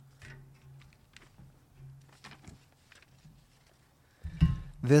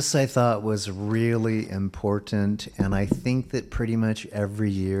This I thought was really important, and I think that pretty much every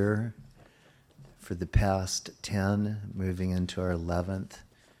year for the past 10, moving into our 11th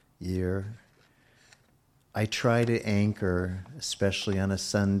year, I try to anchor, especially on a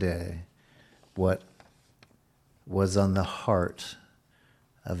Sunday, what was on the heart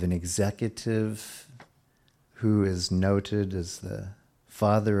of an executive who is noted as the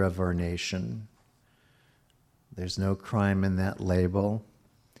father of our nation. There's no crime in that label.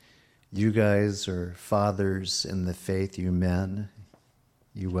 You guys are fathers in the faith, you men.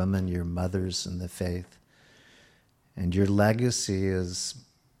 You women, you're mothers in the faith. And your legacy is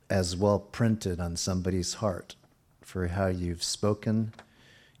as well printed on somebody's heart for how you've spoken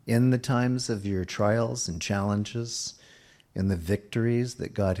in the times of your trials and challenges, in the victories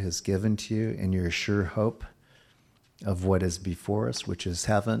that God has given to you, in your sure hope of what is before us, which is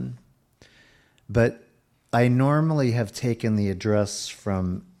heaven. But I normally have taken the address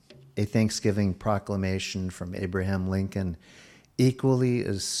from a Thanksgiving proclamation from Abraham Lincoln, equally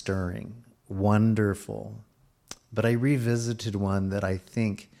as stirring, wonderful. But I revisited one that I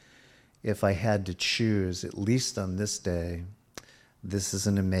think if I had to choose, at least on this day, this is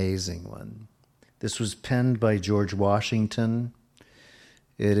an amazing one. This was penned by George Washington.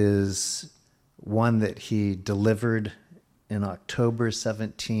 It is one that he delivered in October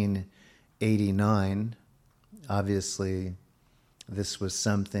 1789. Obviously, this was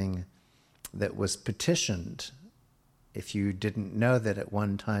something that was petitioned. If you didn't know that at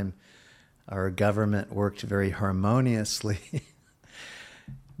one time our government worked very harmoniously,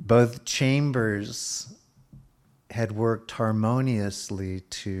 both chambers had worked harmoniously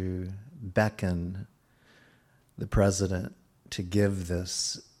to beckon the president to give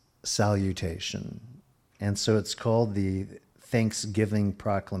this salutation. And so it's called the Thanksgiving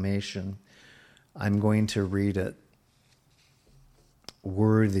Proclamation. I'm going to read it,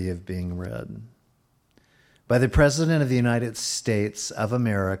 worthy of being read. By the President of the United States of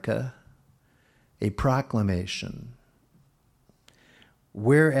America, a proclamation.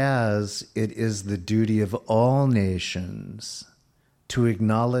 Whereas it is the duty of all nations to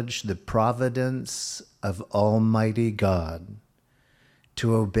acknowledge the providence of Almighty God,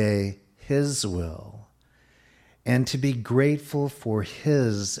 to obey His will, and to be grateful for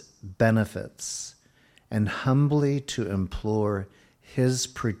His benefits, and humbly to implore His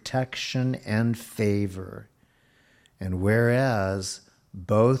protection and favor. And whereas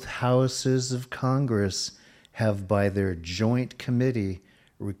both houses of Congress have by their joint committee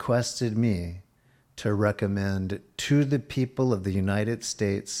requested me to recommend to the people of the United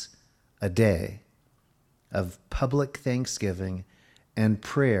States a day of public thanksgiving and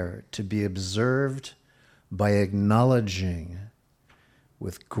prayer to be observed by acknowledging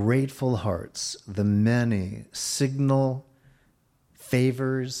with grateful hearts the many signal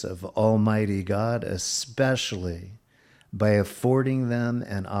favors of Almighty God, especially by affording them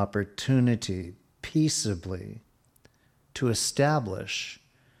an opportunity peaceably to establish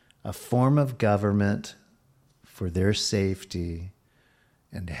a form of government for their safety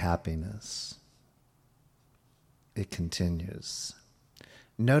and happiness. It continues.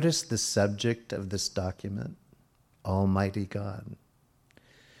 Notice the subject of this document, Almighty God.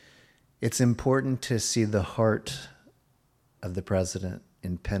 It's important to see the heart of the president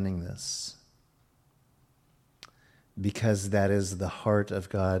in penning this, because that is the heart of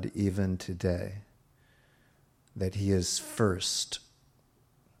God even today, that He is first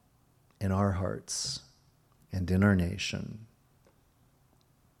in our hearts and in our nation,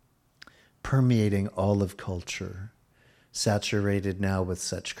 permeating all of culture, saturated now with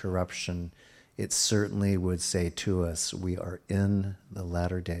such corruption. It certainly would say to us, we are in the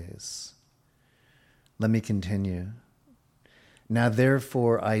latter days. Let me continue. Now,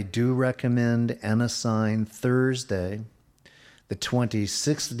 therefore, I do recommend and assign Thursday, the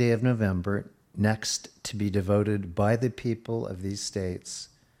 26th day of November, next to be devoted by the people of these states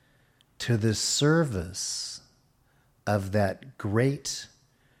to the service of that great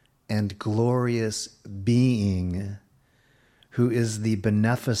and glorious being who is the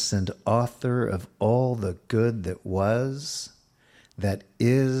beneficent author of all the good that was, that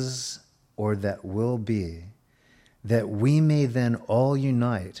is, or that will be, that we may then all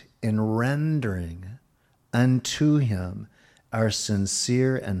unite in rendering unto Him our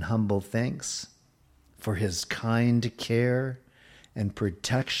sincere and humble thanks for His kind care and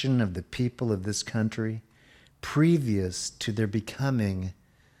protection of the people of this country previous to their becoming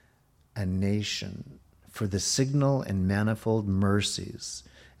a nation, for the signal and manifold mercies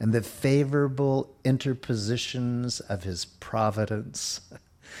and the favorable interpositions of His providence,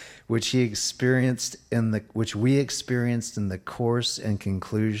 which we experienced in the course and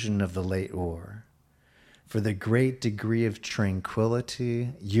conclusion of the late war, for the great degree of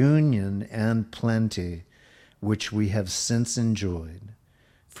tranquility, union, and plenty which we have since enjoyed,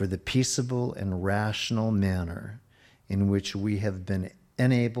 for the peaceable and rational manner in which we have been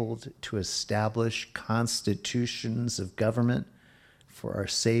enabled to establish constitutions of government for our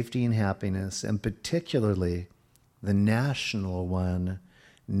safety and happiness, and particularly the national one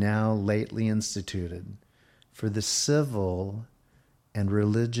now lately instituted, for the civil and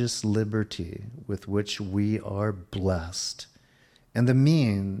religious liberty with which we are blessed, and the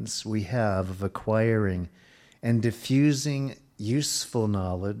means we have of acquiring and diffusing useful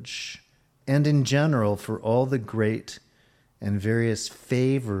knowledge, and in general for all the great and various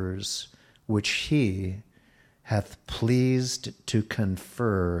favors which he hath pleased to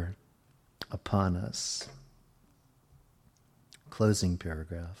confer upon us. Closing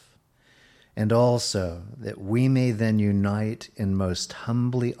paragraph. And also that we may then unite in most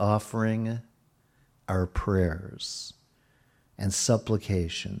humbly offering our prayers and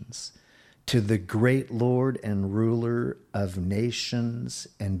supplications to the great Lord and ruler of nations,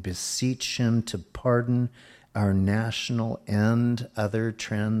 and beseech him to pardon our national and other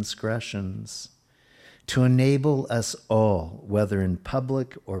transgressions, to enable us all, whether in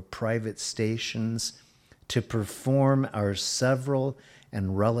public or private stations, to perform our several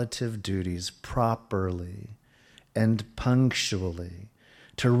and relative duties properly and punctually,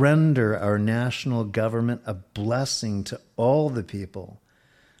 to render our national government a blessing to all the people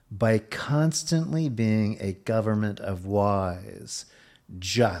by constantly being a government of wise,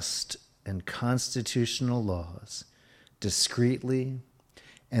 just, and constitutional laws, discreetly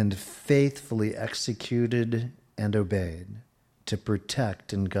and faithfully executed and obeyed, to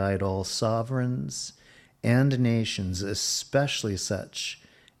protect and guide all sovereigns and nations, especially such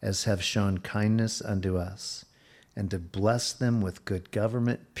as have shown kindness unto us, and to bless them with good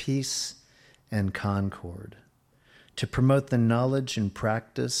government, peace, and concord, to promote the knowledge and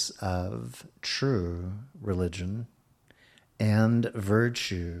practice of true religion and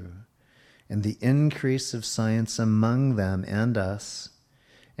virtue, and the increase of science among them and us,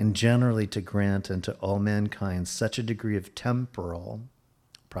 and generally to grant unto all mankind such a degree of temporal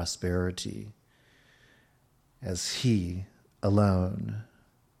prosperity as he alone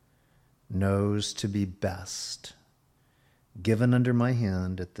knows to be best, given under my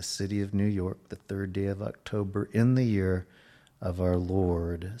hand at the city of New York, the 3rd day of October, in the year of our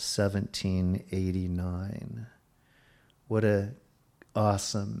Lord, 1789. What a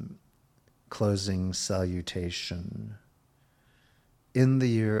awesome closing salutation. In the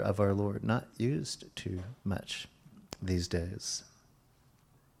year of our Lord, not used too much these days.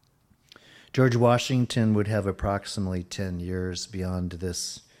 George Washington would have approximately 10 years beyond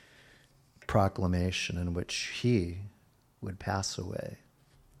this proclamation in which he would pass away.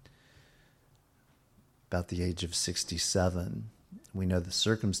 About the age of 67. We know the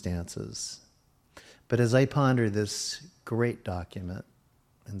circumstances. But as I ponder this great document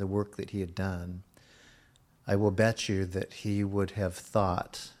and the work that he had done, I will bet you that he would have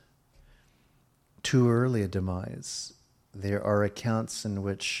thought too early a demise. There are accounts in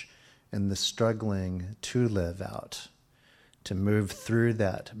which, in the struggling to live out, to move through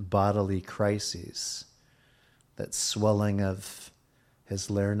that bodily crises, that swelling of his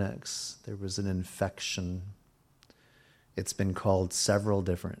larynx, there was an infection. It's been called several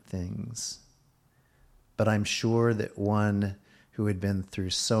different things. But I'm sure that one who had been through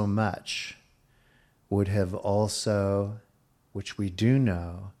so much would have also, which we do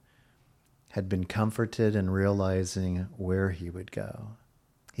know, had been comforted in realizing where he would go.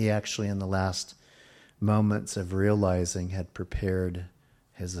 He actually, in the last moments of realizing, had prepared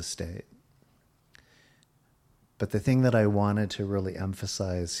his estate. But the thing that I wanted to really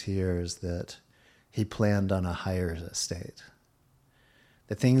emphasize here is that he planned on a higher estate.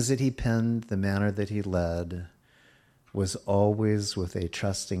 The things that he penned, the manner that he led, was always with a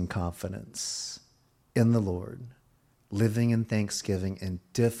trusting confidence in the Lord, living in thanksgiving in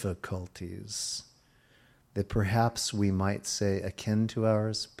difficulties that perhaps we might say akin to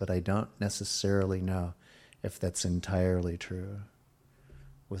ours, but I don't necessarily know if that's entirely true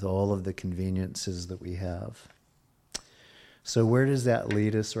with all of the conveniences that we have. So where does that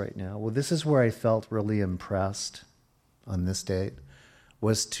lead us right now? Well, this is where I felt really impressed on this date,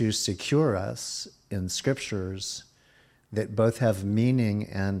 was to secure us in scriptures that both have meaning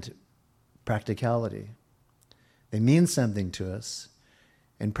and practicality. They mean something to us,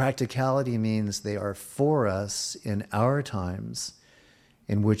 and practicality means they are for us in our times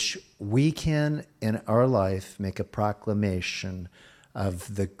in which we can, in our life, make a proclamation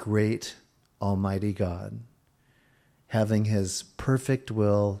of the great Almighty God, having his perfect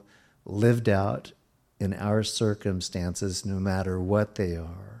will lived out in our circumstances, no matter what they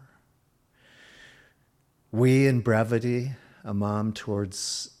are. We, in brevity, a mom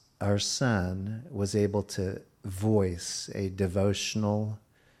towards our son, was able to voice a devotional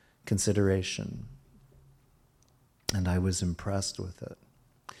consideration, and I was impressed with it.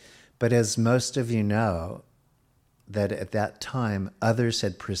 But as most of you know, that at that time, others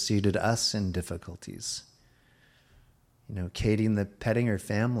had preceded us in difficulties. You know, Katie and the Pettinger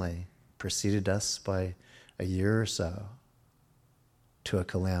family preceded us by a year or so to a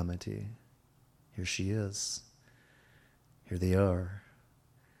calamity. Here she is. Here they are.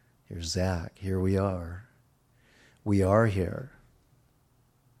 Here's Zach. Here we are. We are here.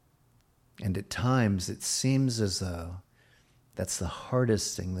 And at times it seems as though that's the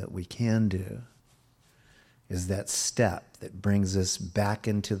hardest thing that we can do, is that step that brings us back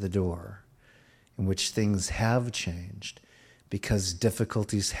into the door in which things have changed because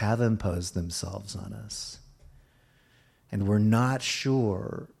difficulties have imposed themselves on us. And we're not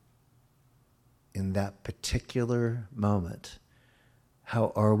sure in that particular moment,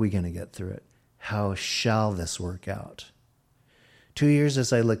 how are we going to get through it? How shall this work out? 2 years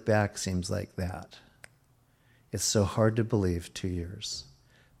as I look back seems like that. It's so hard to believe 2 years,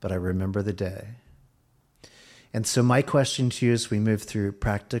 but I remember the day. And so my question to you as we move through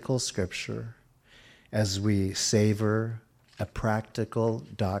practical scripture, as we savor a practical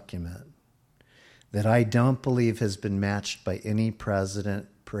document that I don't believe has been matched by any president,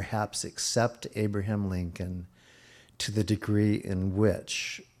 perhaps except Abraham Lincoln, to the degree in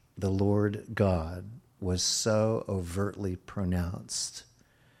which the Lord God was so overtly pronounced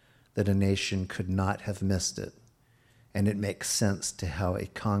that a nation could not have missed it. And it makes sense to how a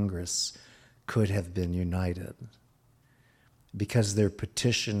Congress could have been united, because their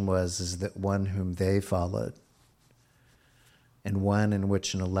petition is that one whom they followed, and one in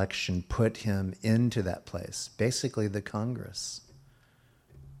which an election put him into that place, basically the Congress,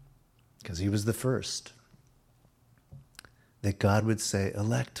 because he was the first, that God would say,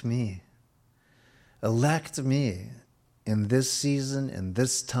 elect me in this season, in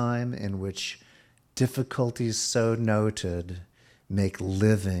this time in which difficulties so noted make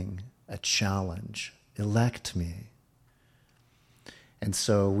living a challenge. Elect me. And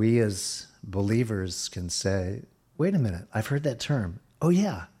so we as believers can say, wait a minute, I've heard that term. Oh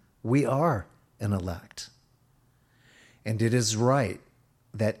yeah, we are an elect. And it is right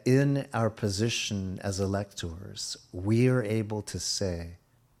that in our position as electors, we are able to say,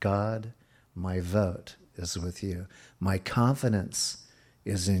 God, my vote is with you. My confidence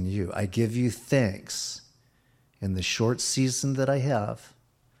is in you. I give you thanks in the short season that I have.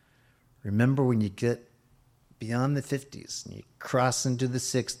 Remember, when you get beyond the 50s and you cross into the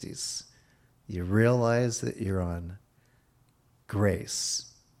 60s, you realize that you're on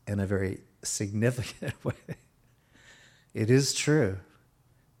grace in a very significant way. It is true.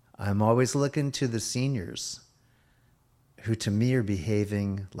 I'm always looking to the seniors who to me are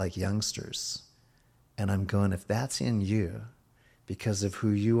behaving like youngsters. And I'm going, if that's in you because of who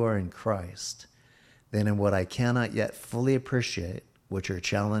you are in Christ, then in what I cannot yet fully appreciate, which are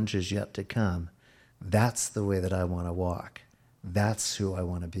challenges yet to come, that's the way that I want to walk. That's who I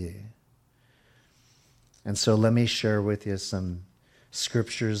want to be. And so let me share with you some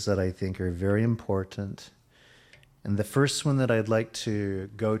scriptures that I think are very important. And the first one that I'd like to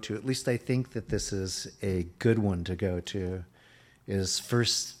go to, at least I think that this is a good one to go to, is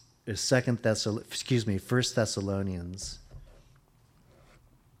First Thessalonians.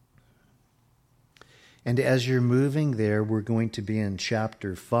 And as you're moving there, we're going to be in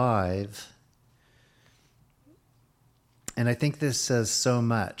chapter 5. And I think this says so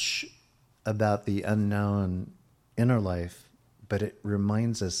much about the unknown inner life, but it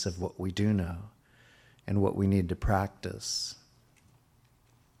reminds us of what we do know and what we need to practice.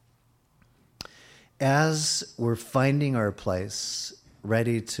 As we're finding our place,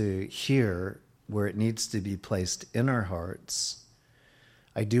 ready to hear where it needs to be placed in our hearts,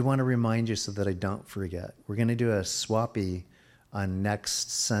 I do want to remind you so that I don't forget. We're going to do a swappy on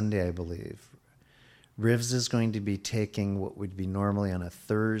next Sunday, I believe. Rivs is going to be taking what would be normally on a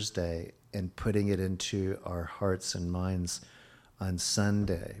Thursday and putting it into our hearts and minds on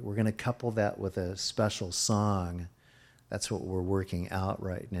Sunday. We're going to couple that with a special song. That's what we're working out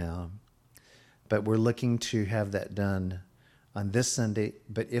right now. But we're looking to have that done on this Sunday.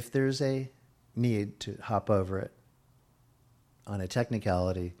 But if there's a need to hop over it on a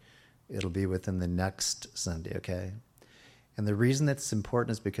technicality, it'll be within the next Sunday, okay? And the reason that's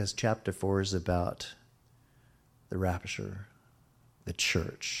important is because chapter 4 is about the rapture. the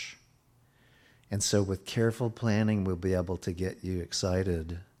church. And so with careful planning, we'll be able to get you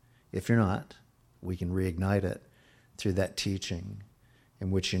excited. If you're not, we can reignite it through that teaching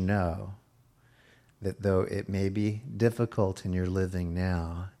in which you know that though it may be difficult in your living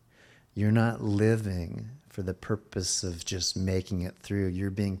now, you're not living for the purpose of just making it through. You're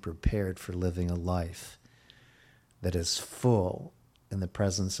being prepared for living a life that is full in the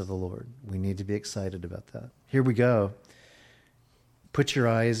presence of the Lord. We need to be excited about that. Here we go. Put your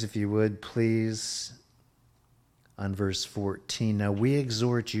eyes, if you would, please, on verse 14. Now we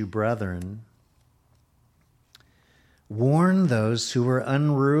exhort you, brethren, warn those who are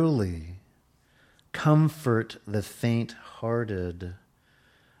unruly, comfort the faint-hearted,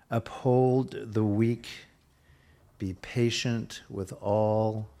 uphold the weak, be patient with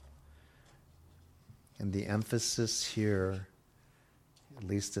all. And the emphasis here, at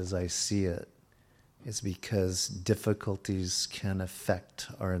least as I see it, is because difficulties can affect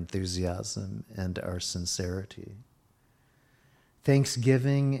our enthusiasm and our sincerity.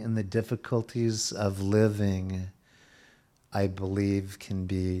 Thanksgiving in the difficulties of living, I believe, can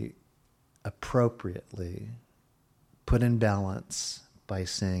be appropriately put in balance by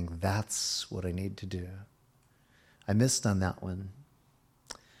saying, that's what I need to do. I missed on that one.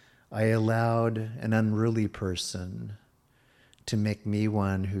 I allowed an unruly person to make me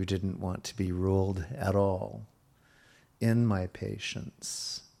one who didn't want to be ruled at all, in my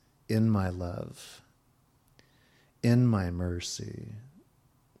patience, in my love, in my mercy.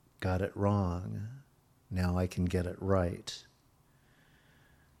 Got it wrong. Now I can get it right.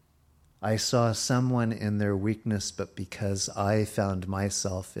 I saw someone in their weakness, but because I found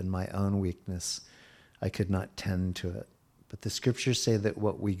myself in my own weakness, I could not tend to it. But the scriptures say that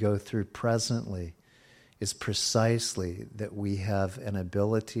what we go through presently is precisely that we have an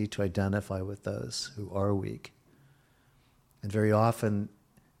ability to identify with those who are weak. And very often,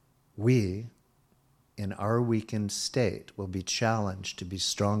 we, in our weakened state, will be challenged to be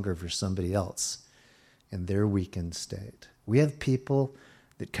stronger for somebody else in their weakened state. We have people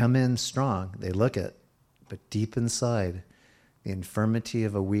that come in strong, they look it, but deep inside, the infirmity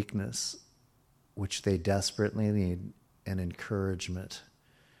of a weakness, which they desperately need an encouragement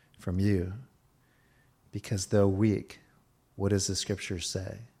from you. Because though weak, what does the scripture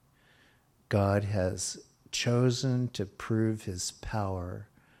say? God has chosen to prove his power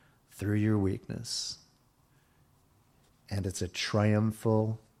through your weakness. And it's a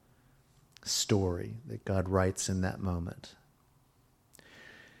triumphal story that God writes in that moment.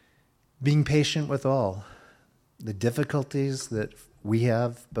 Being patient with all the difficulties that we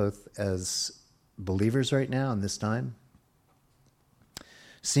have both as believers right now in this time,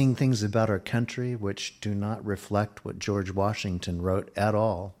 seeing things about our country which do not reflect what George Washington wrote at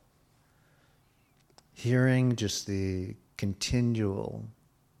all, hearing just the continual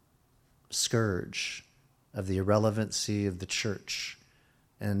scourge of the irrelevancy of the church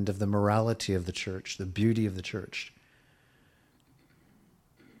and of the morality of the church, the beauty of the church,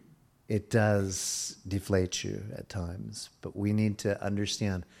 it does deflate you at times. But we need to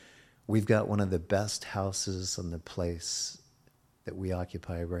understand we've got one of the best houses on the place that we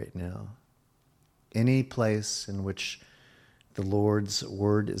occupy right now. Any place in which the Lord's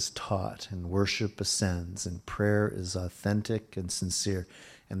word is taught and worship ascends and prayer is authentic and sincere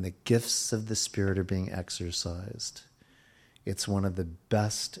and the gifts of the Spirit are being exercised, it's one of the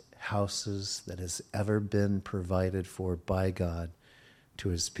best houses that has ever been provided for by God to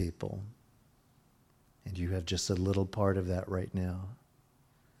his people. And you have just a little part of that right now.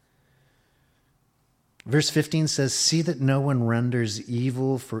 Verse 15 says, see that no one renders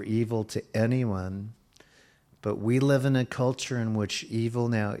evil for evil to anyone, but we live in a culture in which evil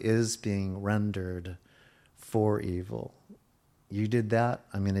now is being rendered for evil. You did that,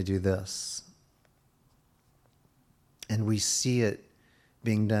 I'm going to do this. And we see it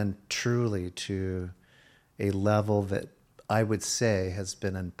being done truly to a level that I would say has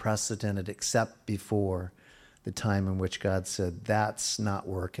been unprecedented except before the time in which God said, that's not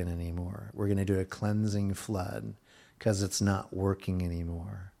working anymore. We're going to do a cleansing flood because it's not working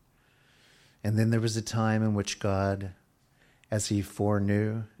anymore. And then there was a time in which God, as he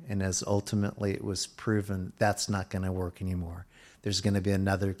foreknew and as ultimately it was proven, that's not going to work anymore. There's going to be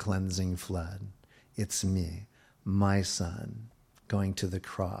another cleansing flood. It's me, my son, going to the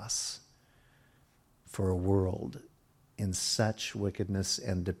cross for a world in such wickedness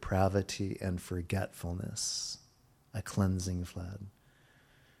and depravity and forgetfulness. A cleansing flood.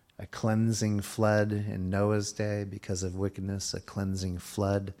 A cleansing flood in Noah's day because of wickedness, a cleansing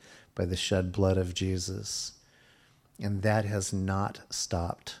flood by the shed blood of Jesus. And that has not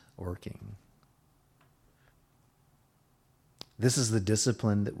stopped working. This is the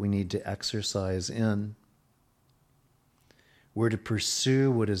discipline that we need to exercise in. We're to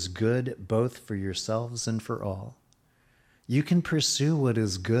pursue what is good both for yourselves and for all. You can pursue what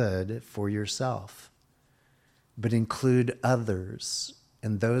is good for yourself, but include others,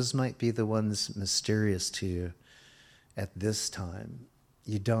 and those might be the ones mysterious to you at this time.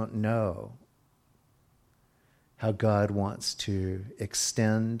 You don't know how God wants to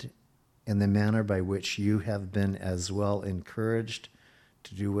extend in the manner by which you have been as well encouraged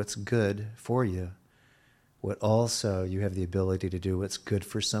to do what's good for you, what also you have the ability to do what's good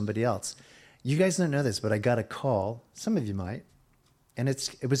for somebody else. You guys don't know this, but I got a call, some of you might, and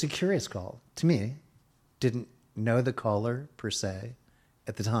it was a curious call to me. Didn't know the caller per se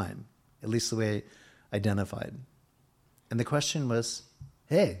at the time, at least the way identified. And the question was,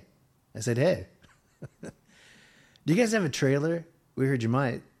 hey. I said, hey. Do you guys have a trailer? We heard you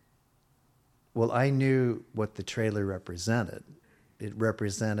might. Well, I knew what the trailer represented. It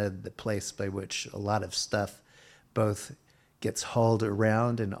represented the place by which a lot of stuff both gets hauled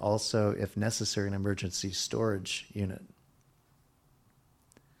around and also, if necessary, an emergency storage unit.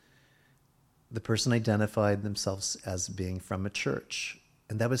 The person identified themselves as being from a church.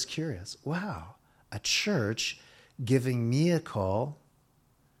 And that was curious. Wow, a church giving me a call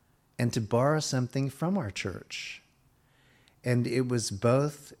and to borrow something from our church. And it was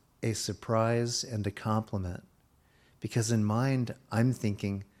both a surprise and a compliment, because in mind, I'm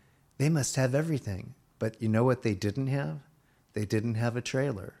thinking, they must have everything. But you know what they didn't have? They didn't have a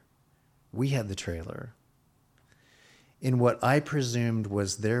trailer. We had the trailer. In what I presumed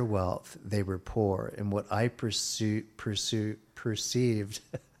was their wealth, they were poor. In what I perceived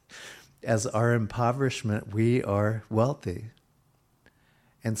as our impoverishment, we are wealthy.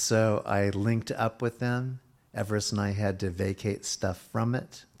 And so I linked up with them. Everest and I had to vacate stuff from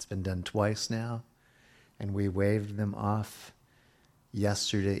it. It's been done twice now. And we waved them off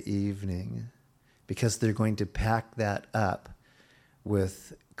yesterday evening because they're going to pack that up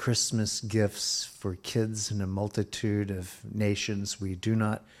with Christmas gifts for kids in a multitude of nations we do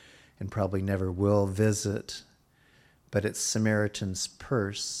not and probably never will visit. But it's Samaritan's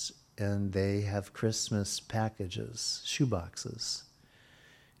Purse, and they have Christmas packages, shoeboxes.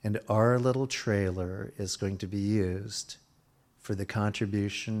 And our little trailer is going to be used for the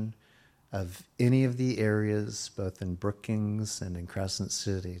contribution of any of the areas, both in Brookings and in Crescent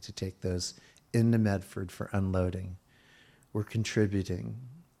City, to take those into Medford for unloading. We're contributing.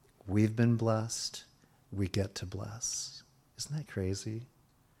 We've been blessed. We get to bless. Isn't that crazy?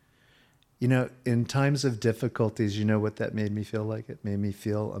 You know, in times of difficulties, you know what that made me feel like? It made me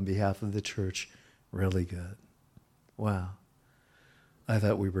feel, on behalf of the church, really good. Wow. I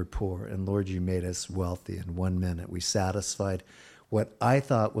thought we were poor, and Lord, you made us wealthy in 1 minute. We satisfied what I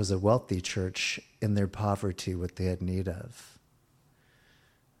thought was a wealthy church in their poverty, what they had need of.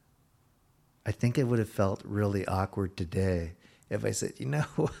 I think it would have felt really awkward today if I said, you know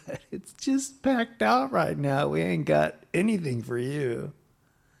what, it's just packed out right now. We ain't got anything for you.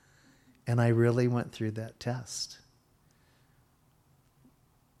 And I really went through that test.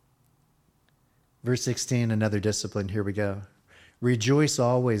 Verse 16, another discipline. Here we go. Rejoice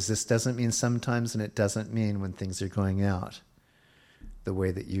always. This doesn't mean sometimes, and it doesn't mean when things are going out the way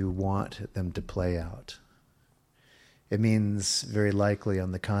that you want them to play out. It means very likely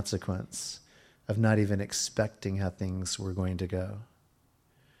on the consequence of not even expecting how things were going to go.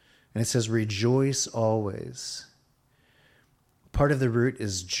 And it says, rejoice always. Part of the root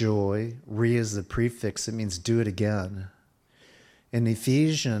is joy. Re is the prefix. It means do it again. In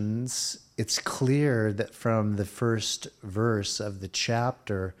Ephesians, it's clear that from the first verse of the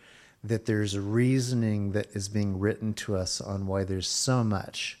chapter that there's reasoning that is being written to us on why there's so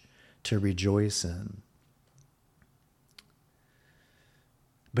much to rejoice in.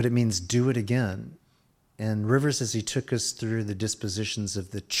 But it means do it again. And Rivers, as he took us through the dispositions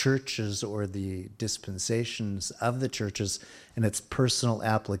of the churches or the dispensations of the churches and its personal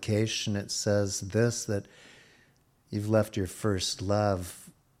application, it says this, that you've left your first love.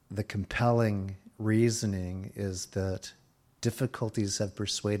 The compelling reasoning is that difficulties have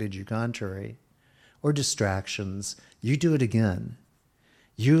persuaded you contrary, or distractions. You do it again.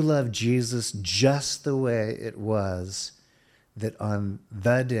 You love Jesus just the way it was, that on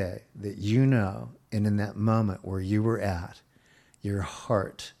the day that you know, and in that moment where you were at, your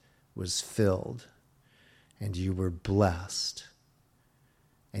heart was filled and you were blessed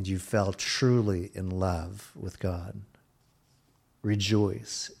and you fell truly in love with God.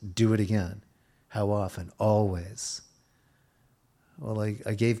 Rejoice. Do it again. How often? Always. Well,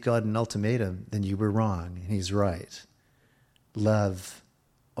 I gave God an ultimatum, then you were wrong, and he's right. Love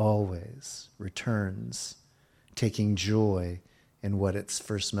always returns, taking joy and what its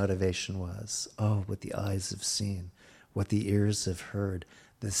first motivation was. Oh, what the eyes have seen, what the ears have heard.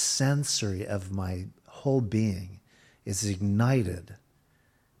 The sensory of my whole being is ignited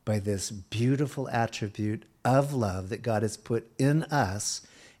by this beautiful attribute of love that God has put in us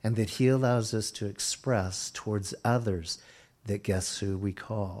and that he allows us to express towards others, that guess who we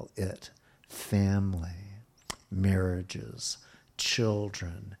call it? Family, marriages,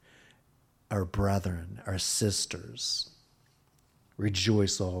 children, our brethren, our sisters.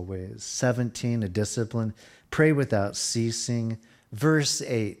 Rejoice always. 17, a discipline. Pray without ceasing. Verse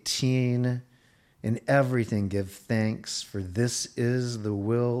 18, in everything give thanks, for this is the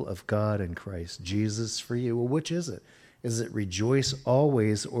will of God in Christ Jesus for you. Well, which is it? Is it rejoice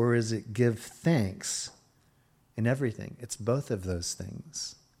always, or is it give thanks in everything? It's both of those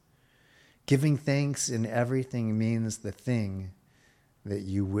things. Giving thanks in everything means the thing that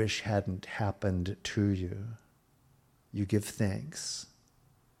you wish hadn't happened to you. You give thanks.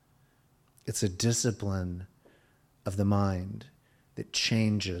 It's a discipline of the mind that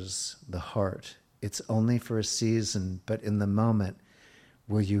changes the heart. It's only for a season, but in the moment,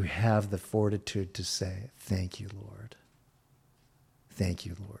 will you have the fortitude to say, thank you, Lord. Thank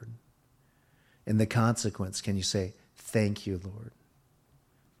you, Lord. In the consequence, can you say, thank you, Lord?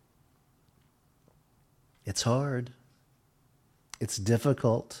 It's hard. It's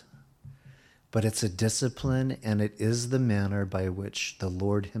difficult, but it's a discipline, and it is the manner by which the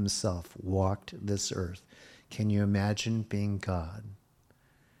Lord himself walked this earth. Can you imagine being God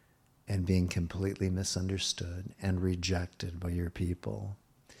and being completely misunderstood and rejected by your people?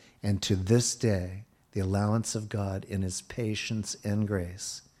 And to this day, the allowance of God in his patience and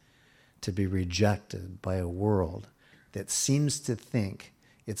grace to be rejected by a world that seems to think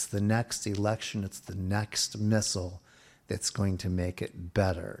it's the next election, it's the next missile that's going to make it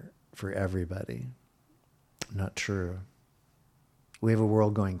better for everybody. Not true. We have a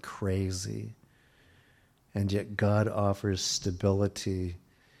world going crazy, and yet God offers stability,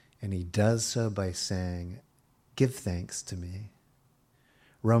 and he does so by saying, give thanks to me.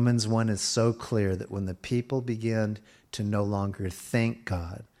 Romans 1 is so clear that when the people began to no longer thank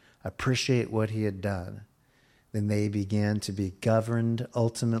God, appreciate what he had done, then they began to be governed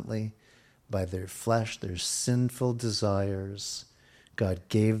ultimately by their flesh, their sinful desires. God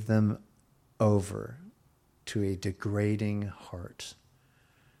gave them over to a degrading heart.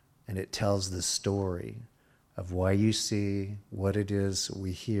 And it tells the story of why you see what it is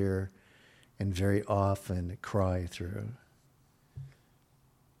we hear and very often cry through.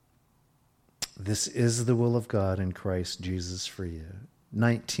 This is the will of God in Christ Jesus for you.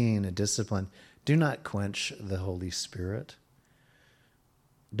 19, a discipline. Do not quench the Holy Spirit.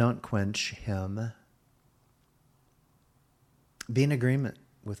 Don't quench him. Be in agreement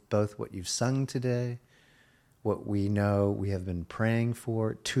with both what you've sung today, what we know we have been praying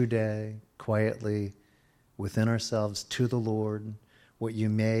for today, quietly within ourselves to the Lord, what you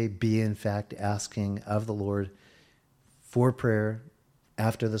may be in fact asking of the Lord for prayer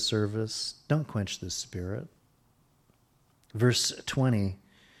after the service. Don't quench the Spirit. Verse 20,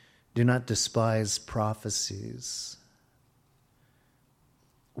 do not despise prophecies.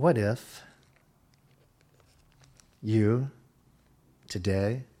 What if you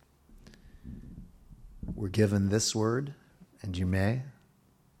today were given this word, and you may?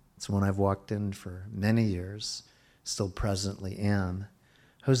 It's one I've walked in for many years, still presently am.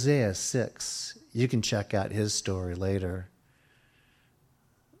 Hosea 6, you can check out his story later.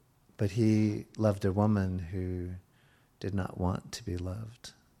 But he loved a woman who did not want to be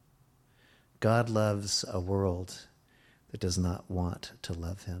loved. God loves a world that does not want to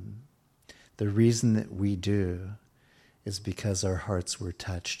love him. The reason that we do is because our hearts were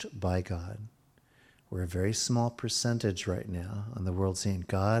touched by God. We're a very small percentage right now on the world scene.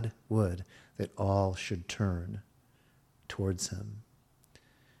 God would that all should turn towards him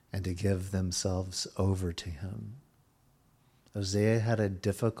and to give themselves over to him. Hosea had a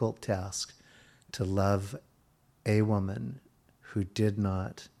difficult task to love a woman who did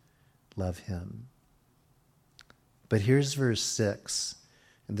not love him. But here's verse 6,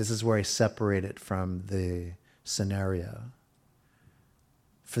 and this is where I separate it from the scenario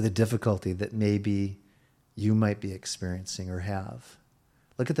for the difficulty that maybe you might be experiencing or have.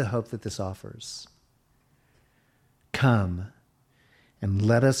 Look at the hope that this offers. Come and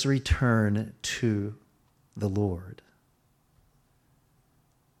let us return to the Lord.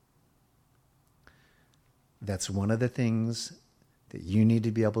 That's one of the things that you need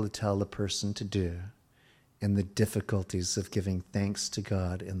to be able to tell a person to do in the difficulties of giving thanks to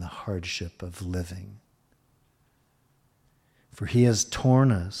God in the hardship of living. For he has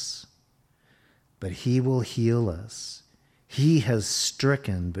torn us, but he will heal us. He has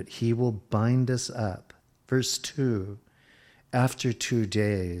stricken, but he will bind us up. Verse 2, after 2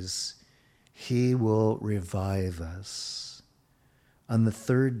 days, he will revive us. On the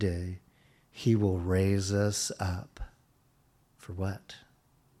 3rd day, he will raise us up. For what?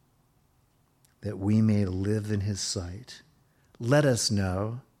 That we may live in his sight. Let us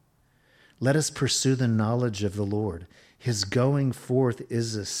know. Let us pursue the knowledge of the Lord. His going forth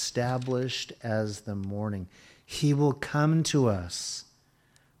is established as the morning. He will come to us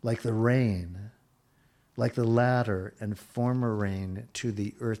like the rain, like the latter and former rain to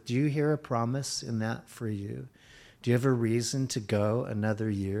the earth. Do you hear a promise in that for you? Do you have a reason to go another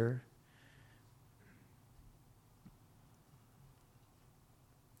year?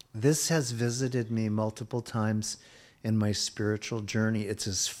 This has visited me multiple times in my spiritual journey. It's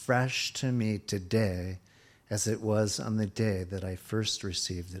as fresh to me today as it was on the day that I first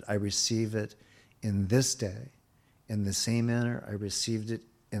received it. I receive it in this day, in the same manner I received it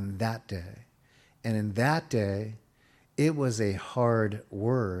in that day. And in that day, it was a hard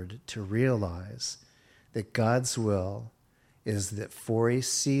word to realize that God's will is that for a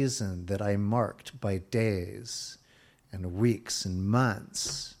season that I marked by days and weeks and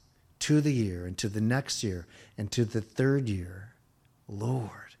months, to the year and to the next year and to the 3rd year,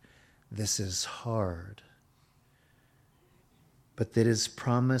 Lord, this is hard. But that his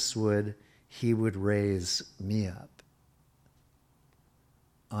promise he would raise me up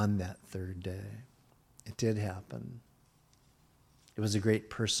on that 3rd day. It did happen. It was a great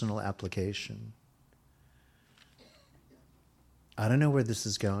personal application. I don't know where this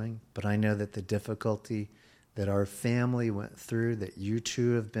is going, but I know that the difficulty that our family went through, that you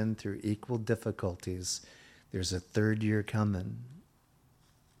too have been through equal difficulties, there's a 3rd year coming.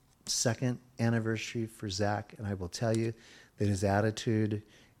 2nd anniversary for Zach, and I will tell you that his attitude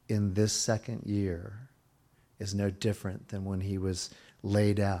in this 2nd year is no different than when he was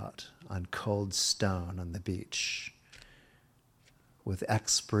laid out on cold stone on the beach with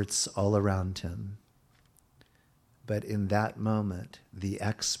experts all around him. But in that moment, the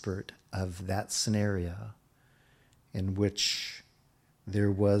expert of that scenario, in which there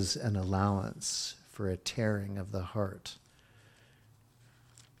was an allowance for a tearing of the heart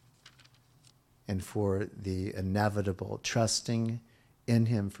and for the inevitable trusting in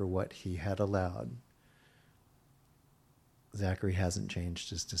him for what he had allowed, Zachary hasn't changed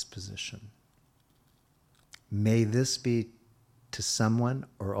his disposition. May this be to someone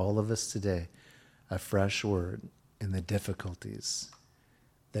or all of us today a fresh word in the difficulties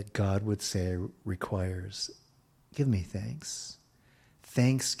that God would say requires. Give me thanks.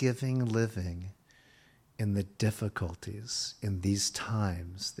 Thanksgiving living in the difficulties, in these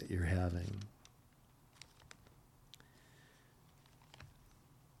times that you're having.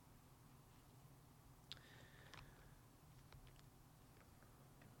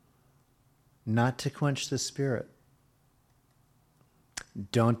 Not to quench the Spirit.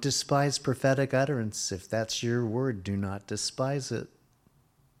 Don't despise prophetic utterance. If that's your word, do not despise it.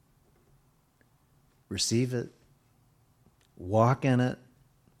 Receive it. Walk in it.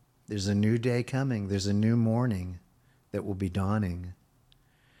 There's a new day coming. There's a new morning that will be dawning.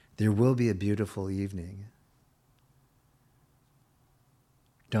 There will be a beautiful evening.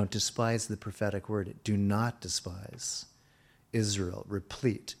 Don't despise the prophetic word. Do not despise Israel,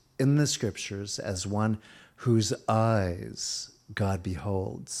 replete in the scriptures as one whose eyes God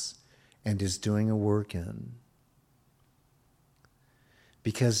beholds and is doing a work in.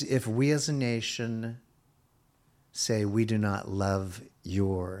 Because if we as a nation say we do not love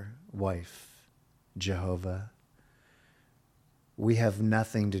your wife, Jehovah, we have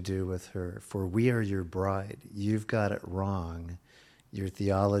nothing to do with her, for we are your bride. You've got it wrong. Your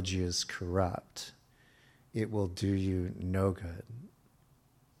theology is corrupt. It will do you no good.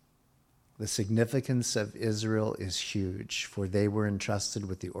 The significance of Israel is huge, for they were entrusted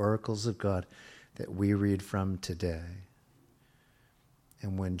with the oracles of God that we read from today.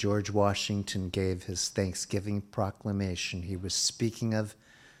 And when George Washington gave his Thanksgiving proclamation, he was speaking of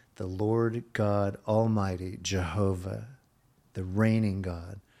the Lord God Almighty, Jehovah, the reigning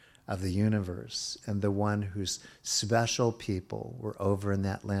God of the universe, and the one whose special people were over in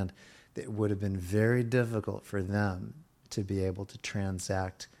that land. That would have been very difficult for them to be able to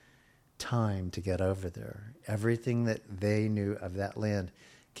transact time to get over there. Everything that they knew of that land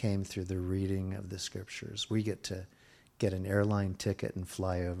came through the reading of the scriptures. We get to get an airline ticket and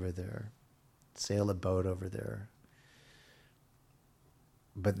fly over there, sail a boat over there.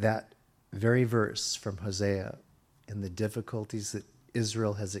 But that very verse from Hosea and the difficulties that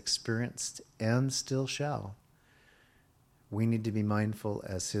Israel has experienced and still shall, we need to be mindful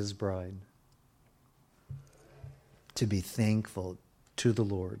as his bride to be thankful to the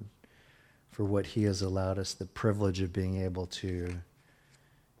Lord for what he has allowed us the privilege of being able to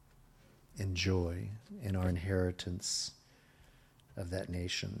enjoy in our inheritance of that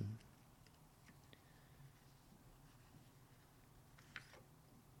nation.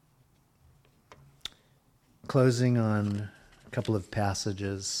 Closing on a couple of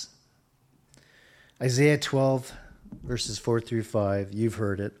passages. Isaiah 12, verses 4 through 5, you've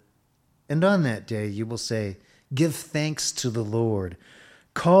heard it. And on that day you will say, give thanks to the Lord.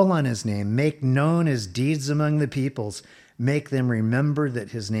 Call on his name. Make known his deeds among the peoples. Make them remember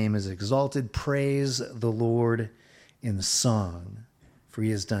that his name is exalted. Praise the Lord in song, for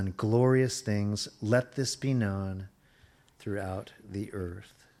he has done glorious things. Let this be known throughout the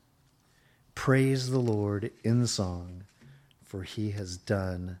earth. Praise the Lord in song, for he has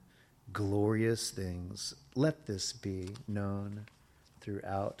done glorious things. Let this be known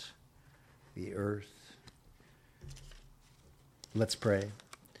throughout the earth. Let's pray.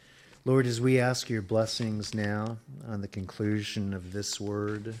 Lord, as we ask your blessings now on the conclusion of this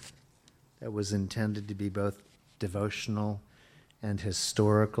word that was intended to be both devotional and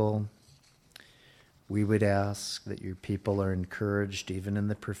historical, we would ask that your people are encouraged even in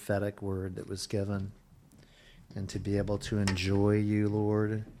the prophetic word that was given, and to be able to enjoy you,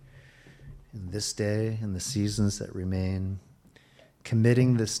 Lord, in this day and the seasons that remain,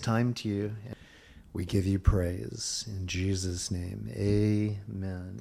 committing this time to you. We give you praise in Jesus' name. Amen.